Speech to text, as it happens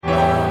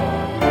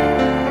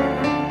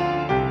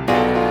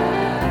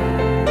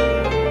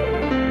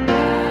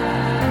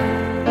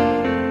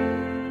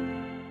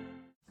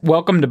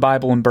Welcome to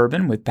Bible and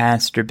Bourbon with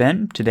Pastor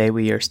Ben. Today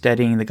we are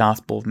studying the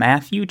Gospel of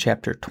Matthew,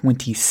 chapter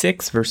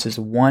 26, verses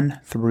 1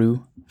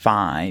 through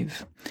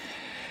 5.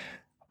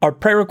 Our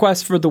prayer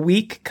request for the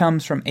week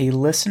comes from a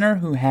listener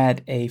who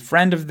had a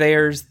friend of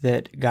theirs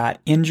that got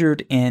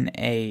injured in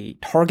a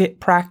target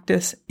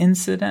practice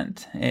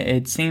incident.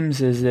 It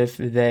seems as if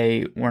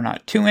they were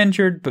not too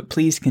injured, but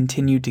please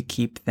continue to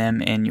keep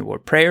them in your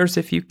prayers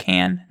if you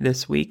can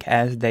this week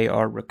as they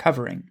are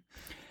recovering.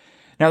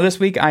 Now this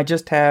week I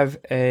just have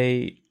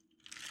a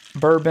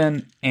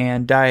bourbon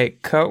and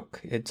Diet Coke.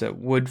 It's a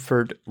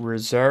Woodford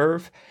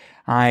Reserve.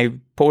 I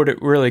poured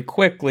it really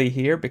quickly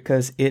here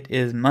because it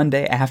is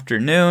Monday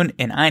afternoon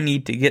and I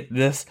need to get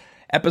this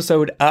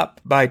episode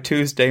up by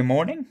Tuesday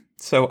morning.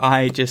 So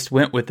I just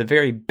went with a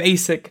very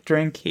basic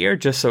drink here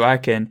just so I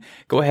can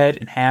go ahead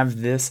and have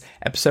this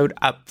episode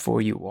up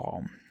for you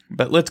all.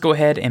 But let's go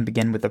ahead and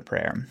begin with a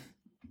prayer.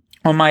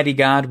 Almighty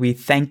God, we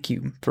thank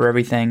you for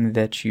everything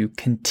that you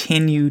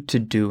continue to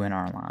do in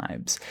our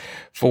lives,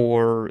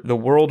 for the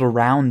world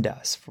around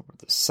us, for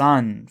the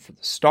sun, for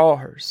the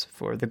stars,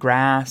 for the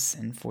grass,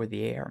 and for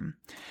the air.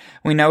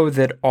 We know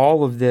that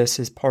all of this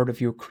is part of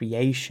your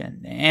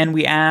creation, and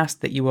we ask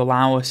that you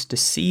allow us to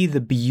see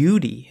the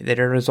beauty that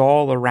is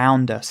all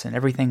around us in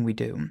everything we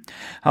do.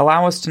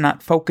 Allow us to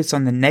not focus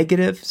on the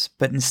negatives,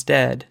 but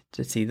instead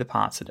to see the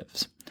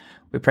positives.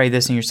 We pray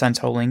this in your Son's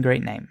holy and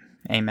great name.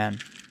 Amen.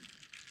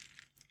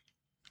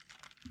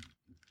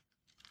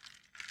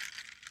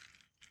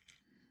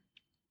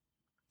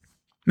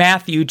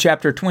 Matthew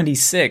chapter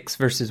 26,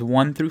 verses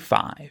 1 through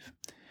 5.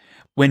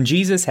 When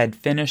Jesus had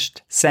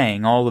finished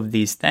saying all of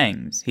these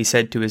things, he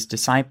said to his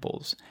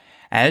disciples,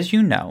 "As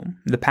you know,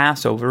 the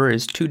Passover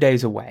is 2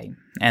 days away,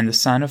 and the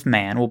Son of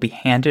Man will be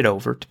handed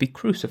over to be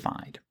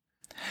crucified."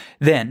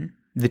 Then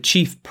the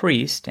chief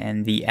priest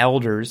and the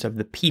elders of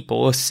the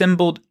people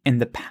assembled in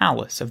the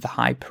palace of the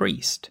high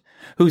priest,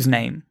 whose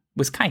name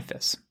was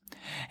Caiaphas,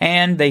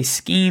 and they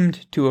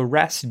schemed to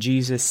arrest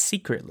Jesus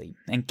secretly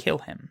and kill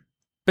him.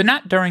 But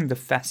not during the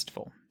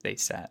festival, they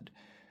said,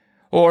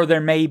 or there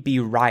may be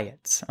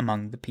riots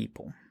among the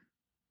people.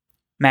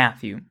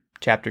 Matthew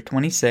chapter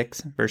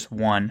 26, verse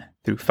 1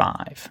 through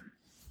 5.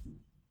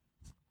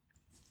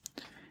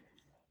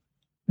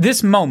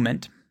 This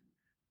moment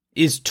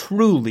is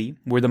truly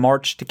where the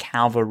march to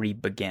Calvary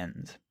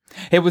begins.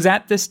 It was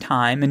at this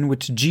time in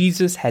which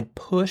Jesus had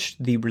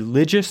pushed the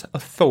religious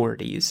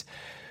authorities,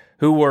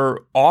 who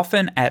were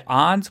often at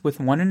odds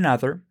with one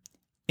another,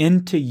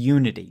 into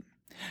unity.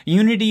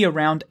 Unity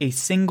around a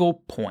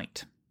single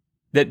point,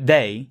 that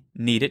they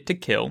needed to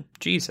kill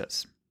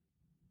Jesus.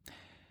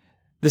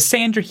 The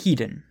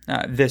Sanhedrin,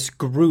 this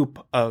group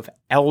of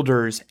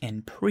elders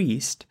and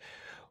priests,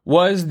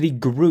 was the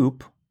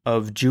group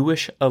of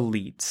Jewish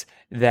elites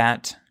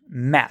that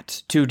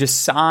met to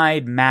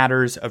decide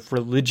matters of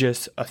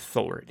religious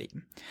authority.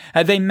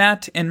 They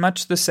met in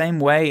much the same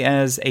way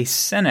as a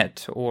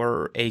Senate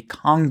or a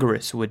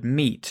Congress would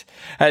meet.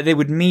 They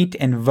would meet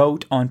and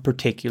vote on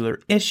particular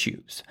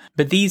issues,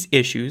 but these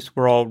issues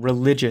were all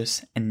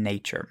religious in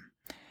nature.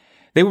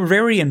 They were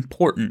very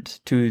important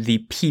to the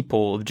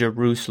people of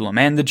Jerusalem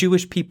and the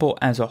Jewish people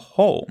as a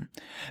whole,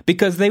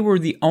 because they were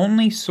the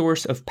only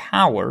source of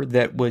power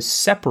that was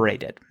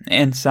separated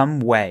in some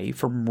way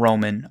from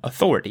Roman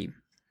authority.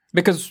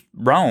 Because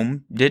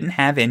Rome didn't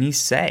have any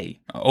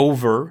say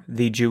over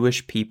the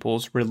Jewish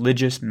people's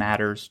religious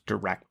matters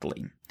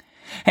directly.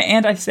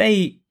 And I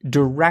say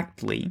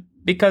directly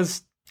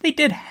because they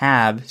did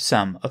have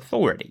some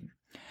authority.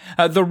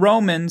 The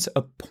Romans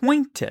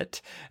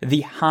appointed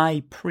the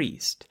high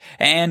priest,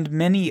 and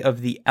many of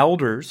the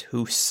elders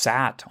who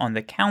sat on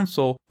the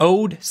council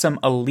owed some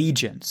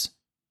allegiance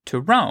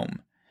to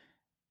Rome.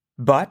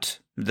 But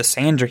the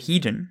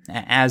Sanhedrin,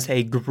 as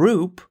a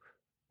group,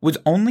 was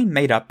only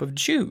made up of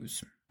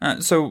Jews.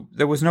 So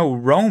there was no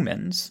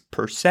Romans,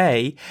 per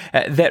se,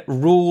 that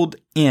ruled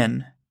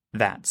in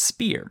that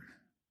sphere.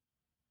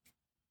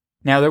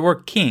 Now, there were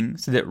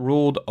kings that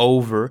ruled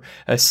over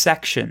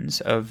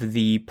sections of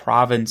the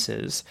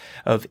provinces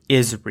of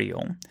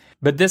Israel,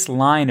 but this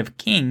line of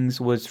kings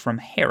was from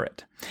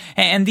Herod.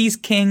 And these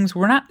kings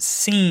were not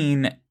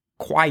seen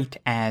quite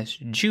as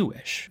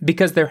Jewish,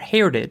 because their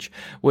heritage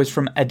was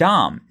from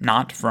Edom,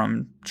 not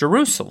from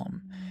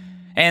Jerusalem.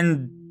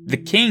 And the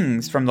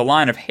kings from the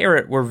line of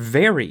Herod were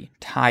very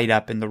tied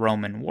up in the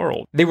Roman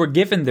world. They were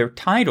given their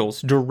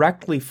titles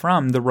directly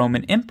from the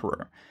Roman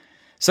emperor.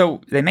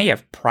 So they may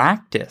have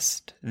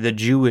practiced the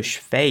Jewish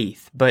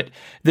faith, but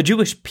the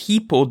Jewish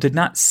people did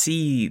not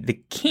see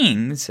the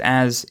kings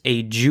as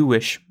a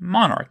Jewish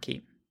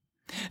monarchy.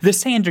 The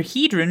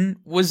Sanhedrin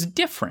was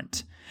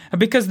different,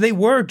 because they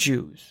were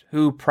Jews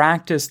who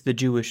practiced the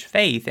Jewish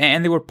faith,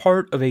 and they were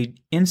part of an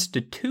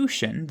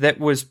institution that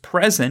was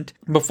present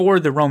before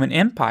the Roman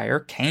Empire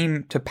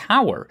came to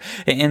power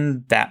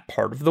in that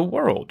part of the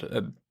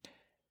world.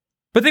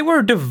 But they were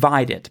a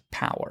divided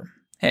power.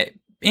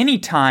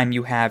 Anytime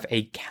you have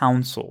a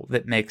council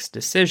that makes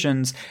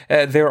decisions,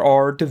 there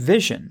are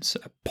divisions,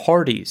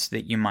 parties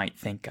that you might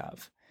think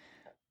of.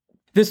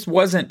 This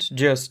wasn't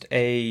just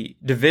a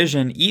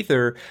division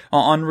either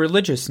on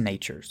religious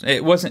natures.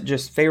 It wasn't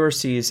just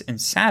Pharisees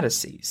and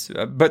Sadducees,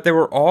 but there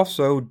were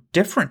also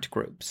different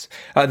groups.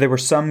 There were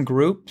some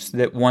groups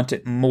that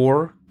wanted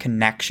more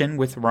connection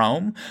with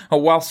Rome,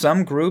 while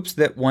some groups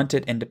that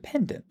wanted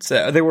independence.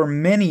 There were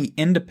many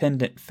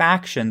independent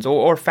factions,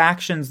 or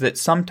factions that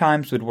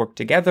sometimes would work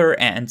together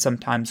and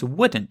sometimes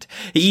wouldn't,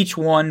 each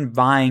one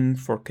vying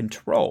for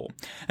control.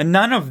 And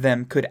none of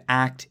them could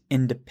act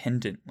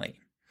independently.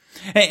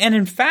 And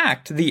in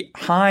fact, the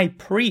high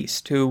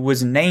priest, who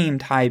was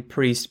named high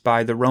priest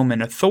by the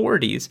Roman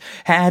authorities,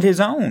 had his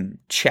own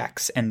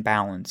checks and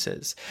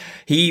balances.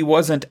 He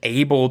wasn't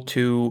able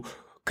to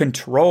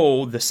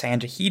control the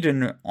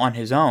Sanhedrin on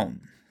his own.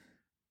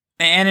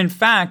 And in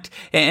fact,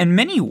 in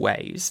many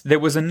ways, there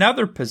was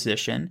another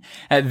position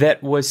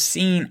that was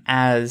seen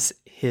as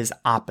his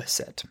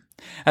opposite.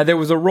 There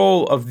was a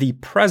role of the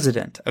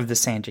president of the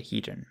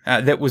Sanhedrin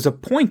that was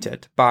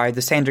appointed by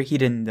the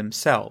Sanhedrin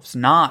themselves,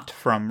 not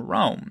from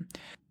Rome.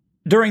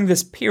 During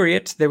this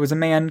period, there was a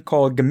man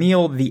called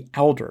Gamaliel the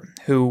Elder,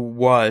 who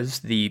was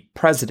the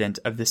president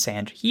of the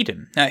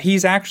Sanhedrin.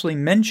 He's actually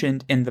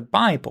mentioned in the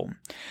Bible.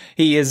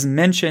 He is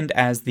mentioned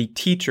as the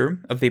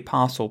teacher of the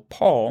Apostle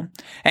Paul,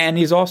 and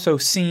he's also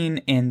seen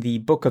in the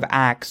book of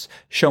Acts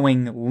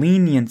showing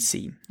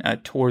leniency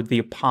toward the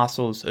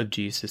apostles of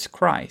Jesus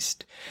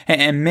Christ.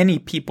 And many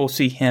people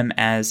see him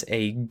as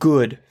a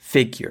good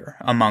figure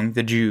among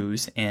the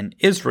Jews in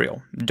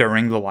Israel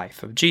during the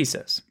life of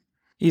Jesus.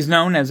 He's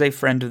known as a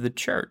friend of the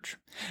church.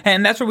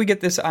 And that's where we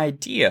get this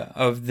idea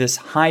of this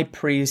high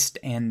priest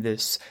and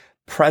this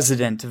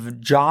president of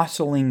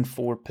jostling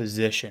for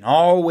position,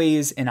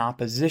 always in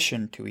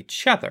opposition to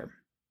each other.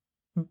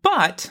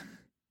 But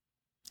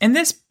in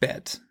this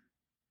bit,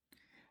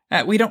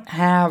 we don't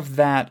have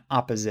that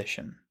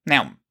opposition.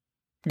 Now,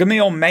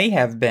 Gamaliel may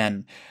have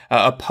been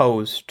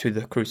opposed to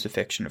the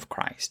crucifixion of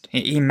Christ.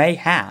 He may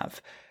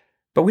have,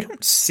 but we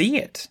don't see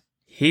it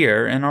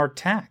here in our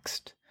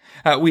text.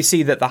 We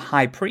see that the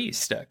high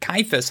priest,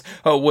 Caiaphas,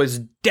 was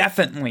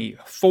definitely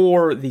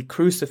for the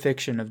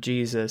crucifixion of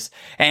Jesus,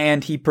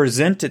 and he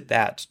presented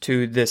that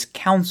to this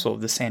council,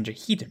 the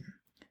Sanhedrin.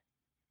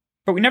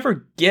 But we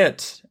never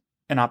get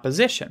an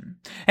opposition.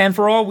 And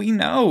for all we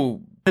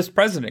know, this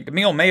president,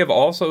 Gamaliel, may have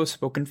also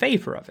spoken in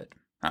favor of it.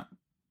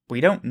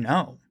 We don't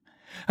know.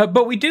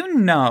 But we do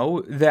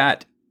know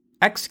that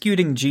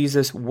executing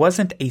Jesus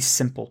wasn't a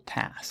simple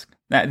task.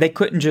 They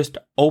couldn't just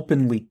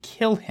openly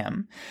kill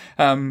him,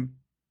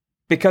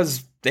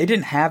 because they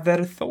didn't have that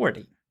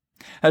authority.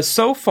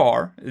 So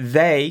far,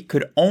 they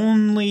could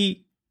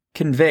only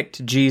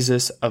convict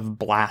Jesus of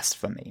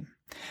blasphemy,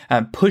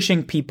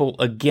 pushing people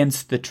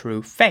against the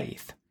true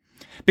faith.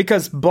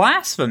 Because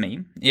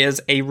blasphemy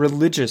is a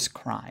religious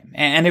crime,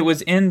 and it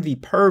was in the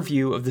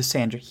purview of the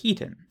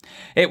Sanhedrin.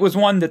 It was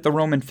one that the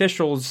Roman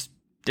officials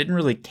didn't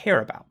really care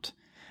about.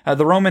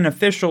 The Roman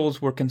officials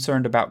were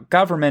concerned about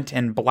government,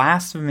 and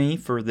blasphemy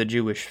for the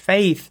Jewish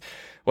faith,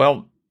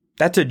 well,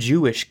 that's a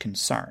Jewish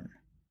concern.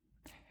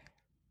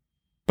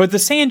 But the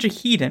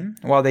Sanhedrin,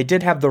 while they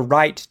did have the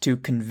right to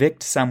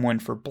convict someone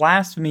for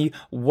blasphemy,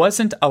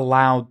 wasn't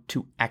allowed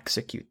to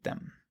execute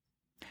them.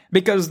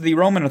 Because the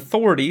Roman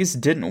authorities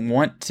didn't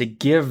want to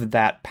give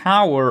that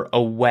power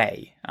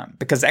away,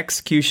 because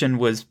execution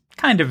was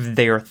kind of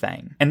their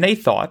thing. And they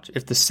thought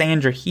if the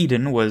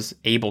Sanhedrin was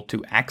able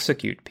to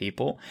execute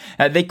people,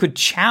 they could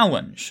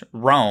challenge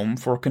Rome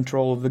for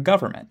control of the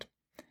government.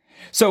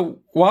 So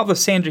while the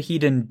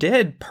Sanhedrin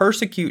did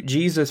persecute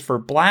Jesus for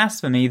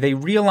blasphemy, they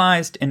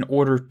realized in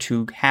order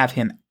to have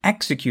him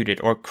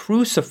executed or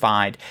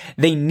crucified,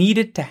 they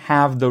needed to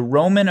have the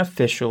Roman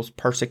officials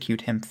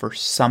persecute him for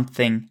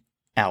something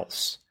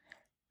else.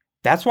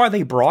 That's why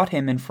they brought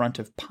him in front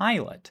of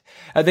Pilate.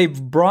 They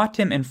brought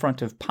him in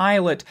front of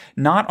Pilate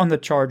not on the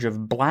charge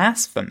of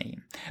blasphemy,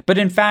 but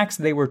in fact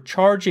they were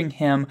charging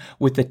him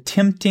with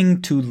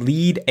attempting to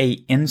lead an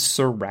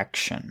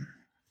insurrection.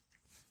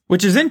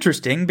 Which is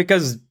interesting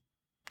because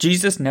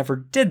Jesus never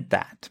did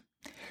that.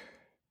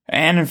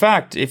 And in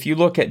fact, if you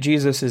look at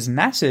Jesus'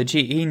 message,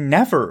 he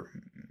never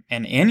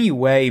in any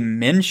way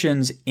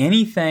mentions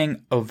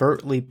anything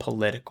overtly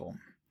political.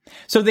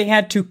 So they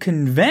had to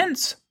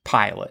convince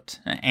Pilate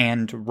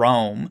and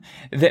Rome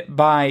that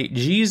by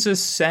Jesus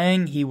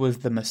saying he was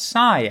the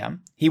Messiah,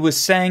 he was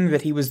saying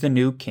that he was the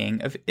new king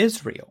of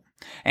Israel.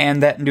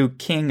 And that new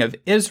king of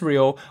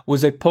Israel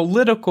was a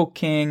political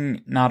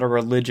king, not a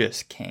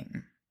religious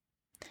king.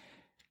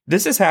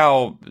 This is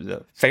how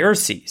the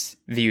Pharisees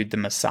viewed the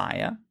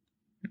Messiah,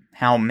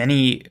 how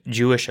many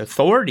Jewish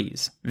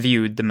authorities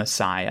viewed the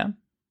Messiah,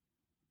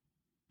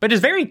 but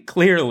it's very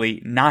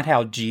clearly not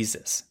how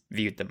Jesus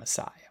viewed the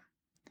Messiah.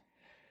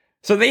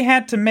 So they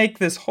had to make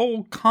this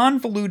whole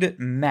convoluted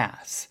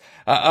mess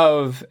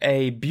of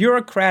a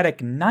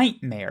bureaucratic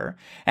nightmare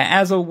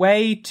as a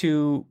way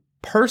to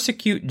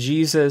persecute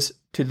Jesus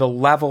to the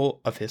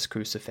level of his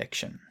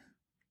crucifixion.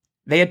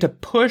 They had to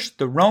push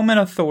the Roman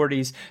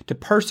authorities to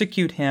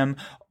persecute him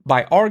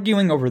by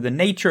arguing over the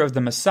nature of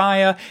the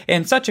Messiah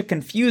in such a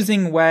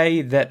confusing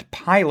way that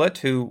Pilate,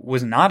 who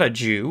was not a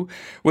Jew,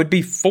 would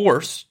be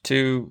forced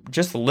to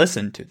just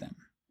listen to them.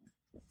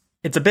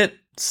 It's a bit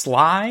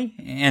sly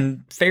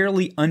and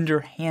fairly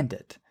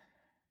underhanded.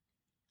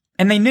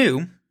 And they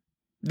knew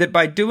that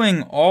by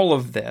doing all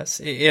of this,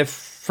 if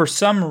for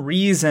some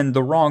reason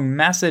the wrong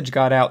message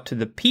got out to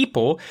the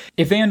people,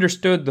 if they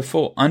understood the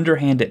full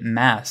underhanded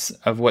mess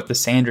of what the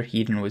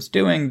Sanhedrin was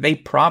doing, they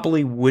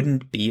probably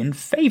wouldn't be in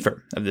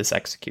favor of this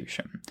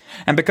execution.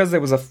 And because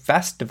there was a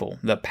festival,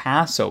 the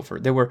Passover,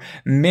 there were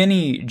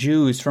many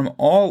Jews from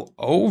all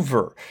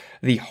over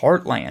the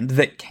heartland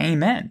that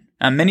came in.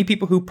 Many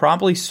people who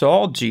probably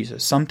saw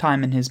Jesus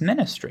sometime in his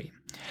ministry.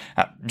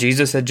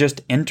 Jesus had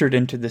just entered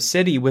into the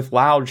city with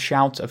loud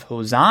shouts of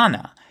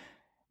Hosanna.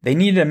 They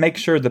needed to make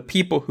sure the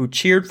people who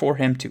cheered for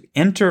him to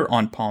enter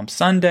on Palm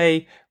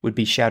Sunday would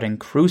be shouting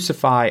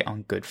 "Crucify"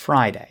 on Good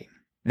Friday.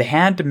 They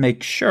had to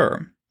make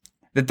sure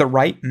that the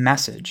right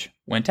message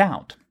went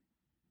out.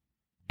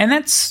 And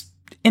that's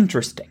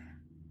interesting,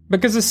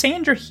 because the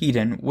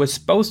Sanhedrin was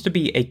supposed to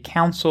be a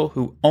council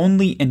who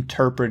only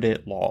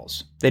interpreted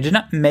laws. They did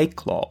not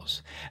make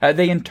laws.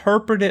 They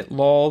interpreted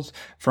laws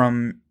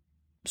from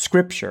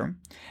Scripture,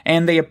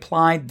 and they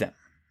applied them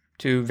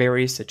to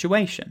various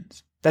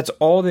situations. That's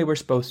all they were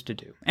supposed to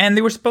do. And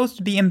they were supposed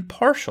to be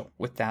impartial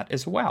with that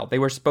as well. They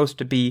were supposed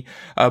to be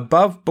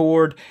above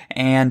board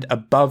and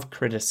above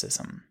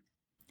criticism.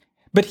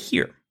 But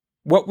here,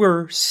 what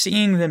we're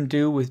seeing them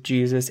do with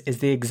Jesus is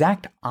the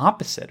exact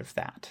opposite of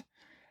that.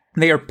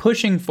 They are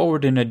pushing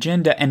forward an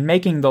agenda and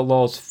making the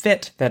laws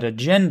fit that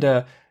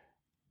agenda,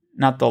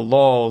 not the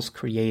laws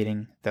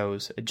creating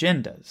those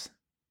agendas.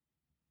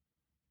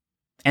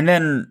 And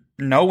then,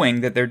 knowing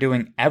that they're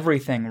doing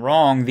everything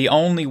wrong, the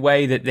only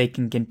way that they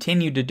can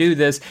continue to do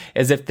this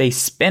is if they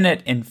spin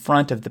it in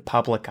front of the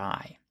public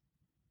eye.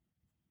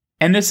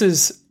 And this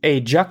is a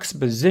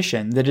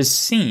juxtaposition that is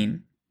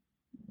seen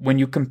when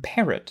you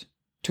compare it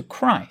to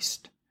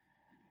Christ.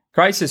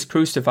 Christ is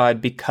crucified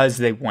because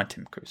they want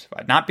him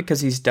crucified, not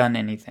because he's done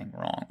anything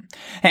wrong.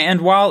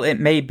 And while it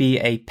may be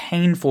a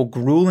painful,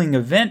 grueling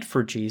event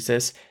for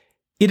Jesus,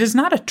 it is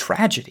not a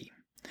tragedy.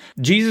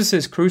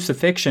 Jesus'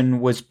 crucifixion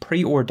was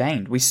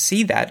preordained. We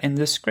see that in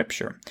this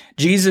scripture.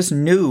 Jesus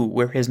knew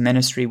where his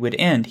ministry would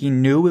end. He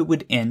knew it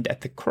would end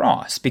at the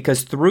cross,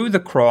 because through the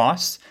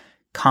cross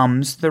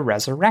comes the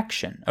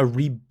resurrection, a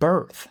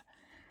rebirth.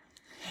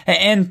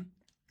 And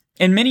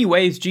in many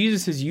ways,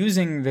 Jesus is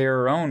using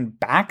their own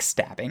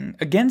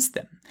backstabbing against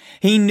them.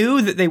 He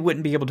knew that they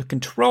wouldn't be able to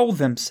control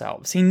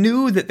themselves. He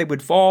knew that they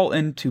would fall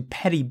into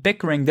petty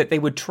bickering, that they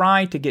would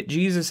try to get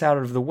Jesus out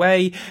of the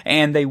way,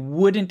 and they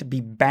wouldn't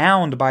be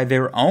bound by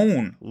their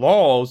own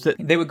laws, that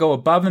they would go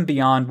above and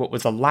beyond what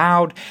was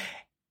allowed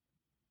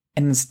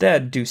and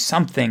instead do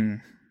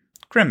something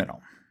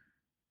criminal.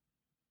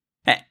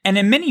 And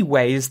in many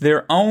ways,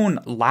 their own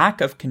lack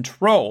of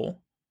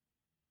control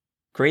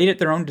created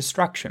their own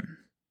destruction.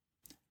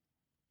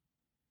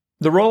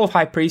 The role of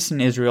high priest in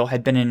Israel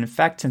had been in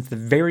effect since the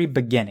very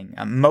beginning.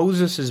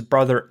 Moses'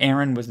 brother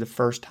Aaron was the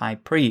first high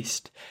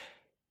priest.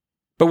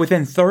 But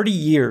within 30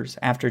 years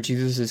after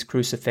Jesus'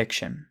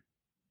 crucifixion,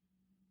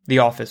 the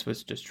office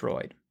was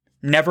destroyed,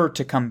 never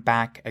to come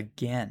back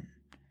again.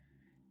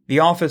 The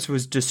office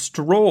was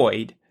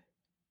destroyed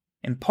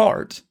in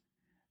part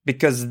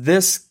because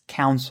this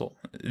council,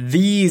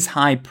 these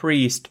high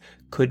priests,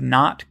 could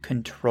not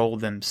control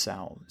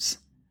themselves.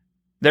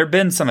 There have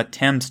been some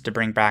attempts to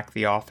bring back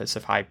the office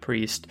of high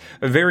priest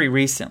very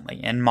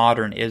recently in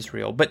modern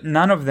Israel, but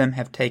none of them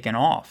have taken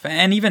off.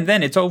 And even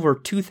then, it's over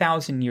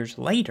 2,000 years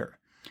later.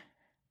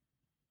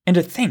 And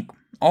to think,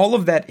 all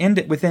of that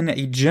ended within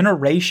a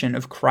generation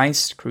of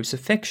Christ's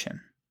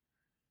crucifixion.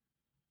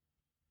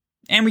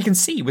 And we can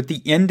see with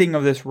the ending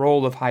of this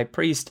role of high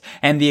priest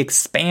and the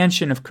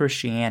expansion of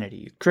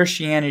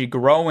Christianity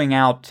growing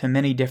out to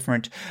many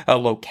different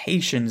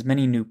locations,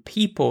 many new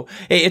people,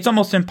 it's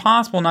almost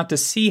impossible not to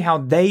see how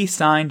they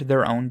signed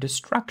their own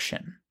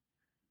destruction.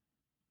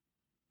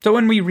 So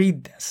when we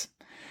read this,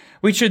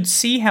 we should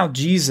see how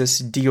Jesus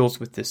deals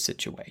with this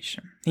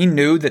situation. He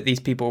knew that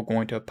these people were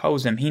going to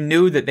oppose him. He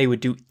knew that they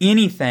would do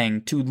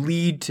anything to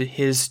lead to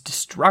his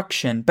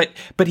destruction,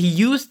 but he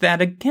used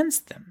that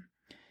against them.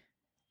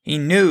 He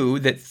knew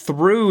that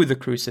through the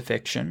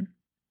crucifixion,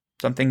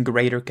 something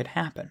greater could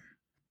happen.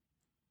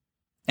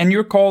 And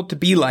you're called to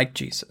be like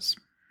Jesus,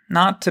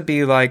 not to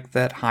be like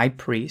that high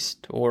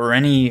priest or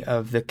any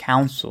of the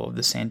council of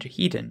the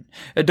Sanhedrin.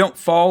 Don't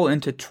fall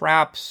into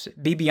traps.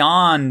 Be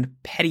beyond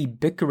petty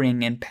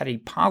bickering and petty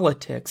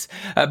politics.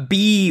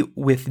 Be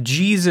with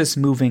Jesus,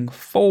 moving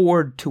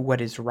forward to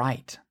what is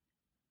right.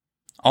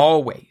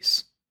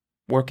 Always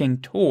working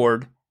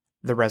toward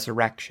the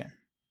resurrection.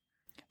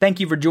 Thank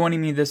you for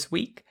joining me this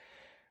week.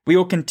 We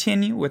will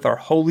continue with our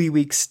Holy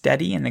Week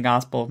study in the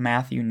Gospel of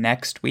Matthew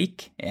next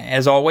week.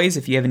 As always,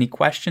 if you have any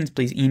questions,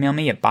 please email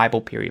me at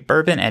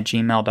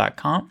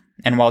bibleperiodbourbon@gmail.com.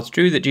 And while it's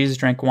true that Jesus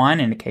drank wine,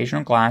 an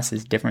occasional glass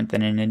is different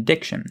than an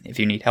addiction. If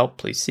you need help,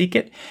 please seek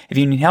it. If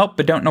you need help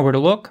but don't know where to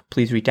look,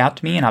 please reach out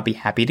to me and I'll be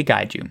happy to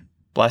guide you.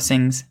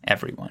 Blessings,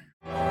 everyone.